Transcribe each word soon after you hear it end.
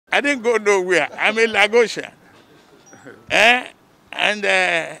I didn't go nowhere. I'm in Lagosha. And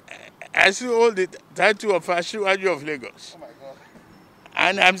I still hold the title of Asiwaju of Lagos. Oh my God.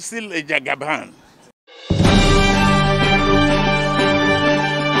 And I'm still a Jagaban.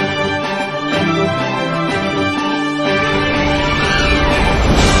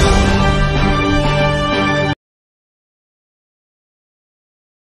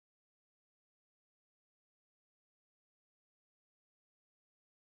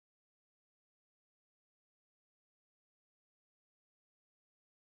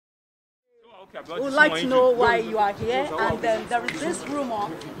 We would like to know why you are here, and then there is this rumor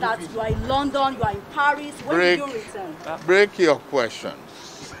that you are in London, you are in Paris. When did you return? Break your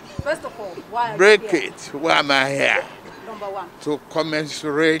questions. First of all, why are break you here? it. Why am I here? Number one. To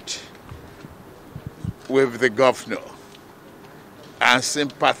commiserate with the governor and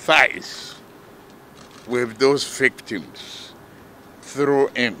sympathize with those victims through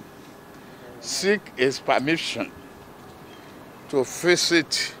him. Seek his permission to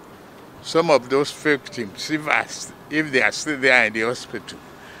visit some of those victims if they are still there in the hospital.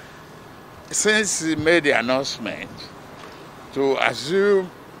 Since he made the announcement to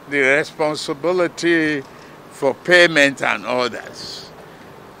assume the responsibility for payment and others,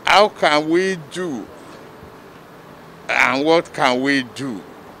 how can we do and what can we do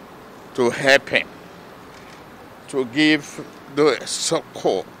to help him, to give the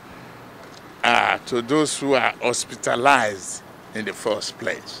support to those who are hospitalized in the first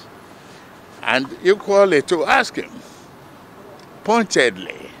place? And equally to ask him,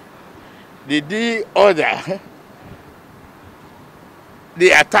 pointedly, did he order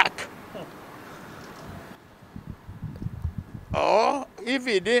the attack? Or if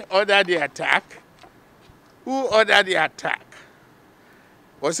he didn't order the attack, who ordered the attack?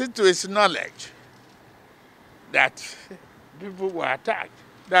 Was it to his knowledge that people were attacked?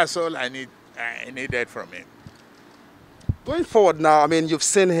 That's all I needed from him. Going forward now, I mean, you've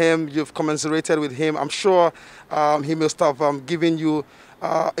seen him, you've commiserated with him. I'm sure he must have given you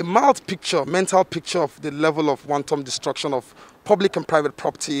a mild picture, mental picture of the level of wanton destruction of public and private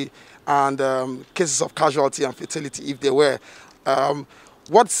property and cases of casualty and fatality, if there were.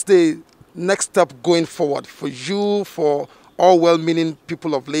 What's the next step going forward for you, for all well-meaning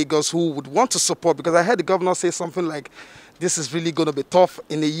people of Lagos who would want to support? Because I heard the governor say something like, this is really going to be tough.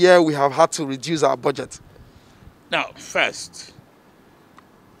 In a year, we have had to reduce our budget. Now, first,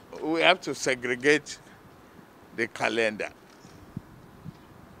 we have to segregate the calendar.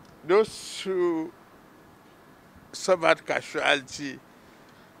 Those who suffered casualty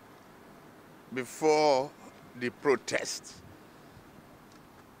before the protest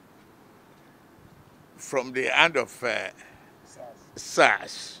from the hand of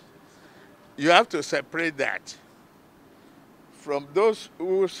SARS, you have to separate that from those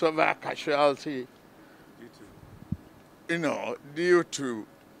who suffer casualty due to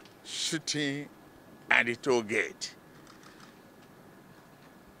shooting at the tollgate.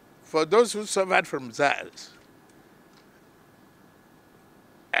 For those who suffered from SARS,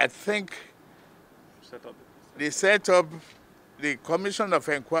 I think they set up the commission of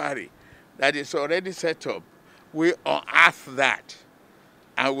inquiry that is already set up. We unearth that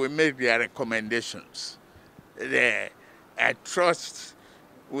and we make their recommendations. I trust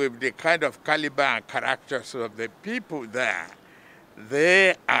with the kind of caliber and characters of the people there,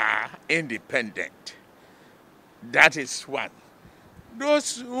 they are independent. That is one.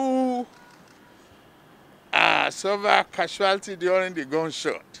 Those who suffer casualty during the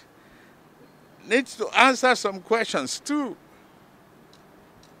gunshot need to answer some questions too.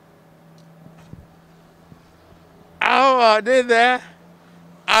 How are they there?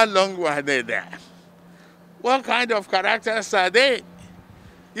 How long were they there? What kind of characters are they?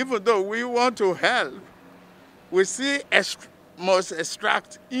 Even though we want to help, we must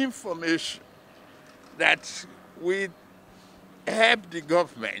extract information that we help the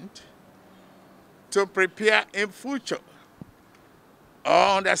government to prepare in future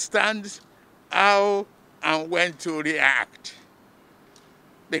or understand how and when to react.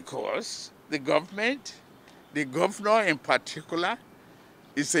 Because the government, the governor in particular,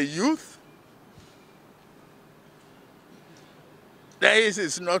 is a youth. This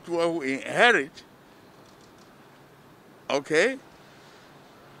is not what we inherit. Okay?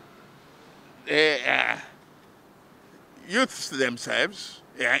 They are youths themselves,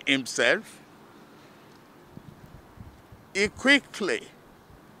 himself. He quickly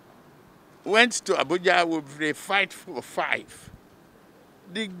went to Abuja with a fight for 5.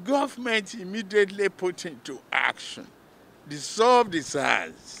 The government immediately put into action, dissolved his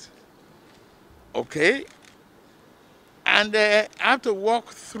hands. Okay? and they have to walk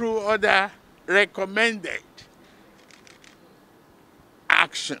through other recommended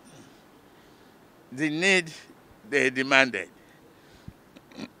action, the need they demanded.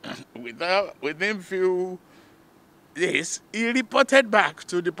 Within few days, he reported back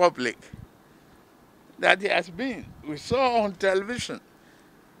to the public that he has been. We saw on television.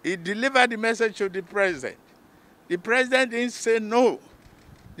 He delivered the message to the president. The president didn't say no.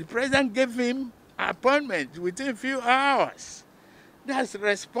 The president gave him an appointment within a few hours. That's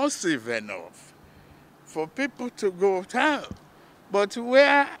responsive enough for people to go down. But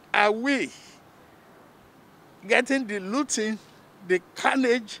where are we getting the looting, the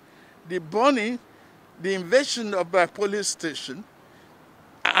carnage, the burning, the invasion of a police station,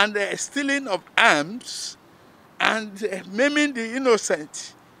 and the stealing of arms, and maiming the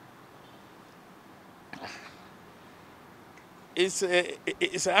innocent? It's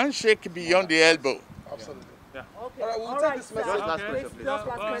a handshake beyond the elbow. Absolutely. Yeah. Okay. All right, sir. Just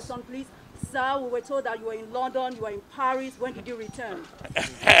last question, please. Sir, we were told that you were in London, you were in Paris. When did you return?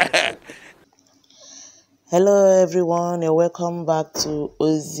 Hello everyone, and welcome back to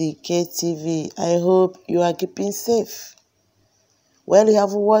OZK TV. I hope you are keeping safe. Well, you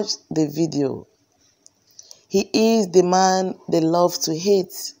have watched the video. He is the man they love to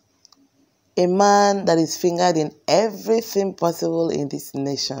hate. A man that is fingered in everything possible in this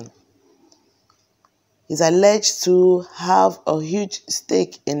nation. He's alleged to have a huge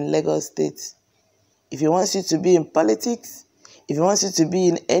stake in Lagos State. If he wants you to be in politics, if he wants you to be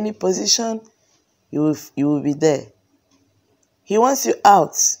in any position, you will be there. He wants you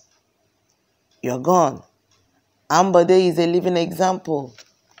out, you're gone. Ambode is a living example.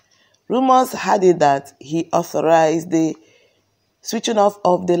 Rumors had it that he authorized the switching off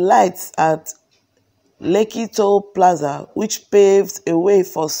of the lights at Lekki Toll Plaza, which paved a way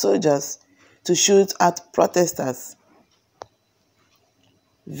for soldiers to shoot at protesters.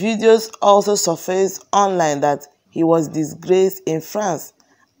 Videos also surfaced online that he was disgraced in France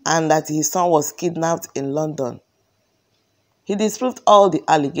and that his son was kidnapped in London. He disproved all the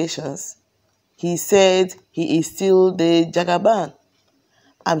allegations. He said he is still the Jagaban.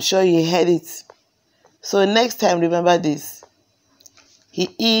 I'm sure you heard it. So next time, remember this.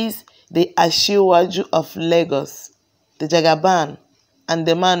 He is the Asiwaju of Lagos, the Jagaban, and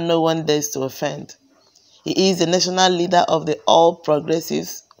the man no one dares to offend. He is the national leader of the All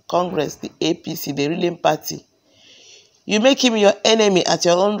Progressives Congress, the APC, the ruling party. You make him your enemy at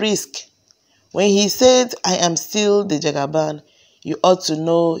your own risk. When he said, I am still the Jagaban, you ought to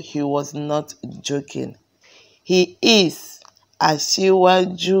know he was not joking. He is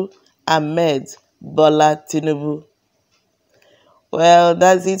Asiwaju Ahmed Bola Tinubu. Well,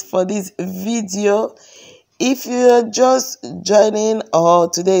 that's it for this video. If you're just joining or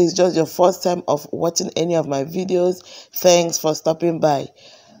today is just your first time of watching any of my videos, thanks for stopping by.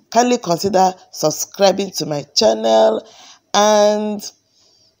 Kindly consider subscribing to my channel and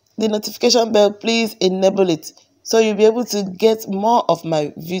the notification bell, please enable it so you'll be able to get more of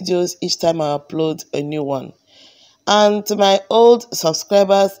my videos each time I upload a new one. And to my old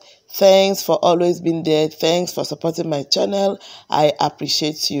subscribers, thanks for always being there. Thanks for supporting my channel. I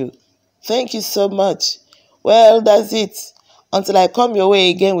appreciate you. Thank you so much. Well, that's it. Until I come your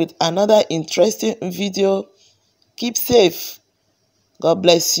way again with another interesting video, keep safe. God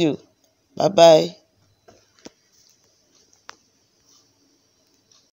bless you. Bye-bye.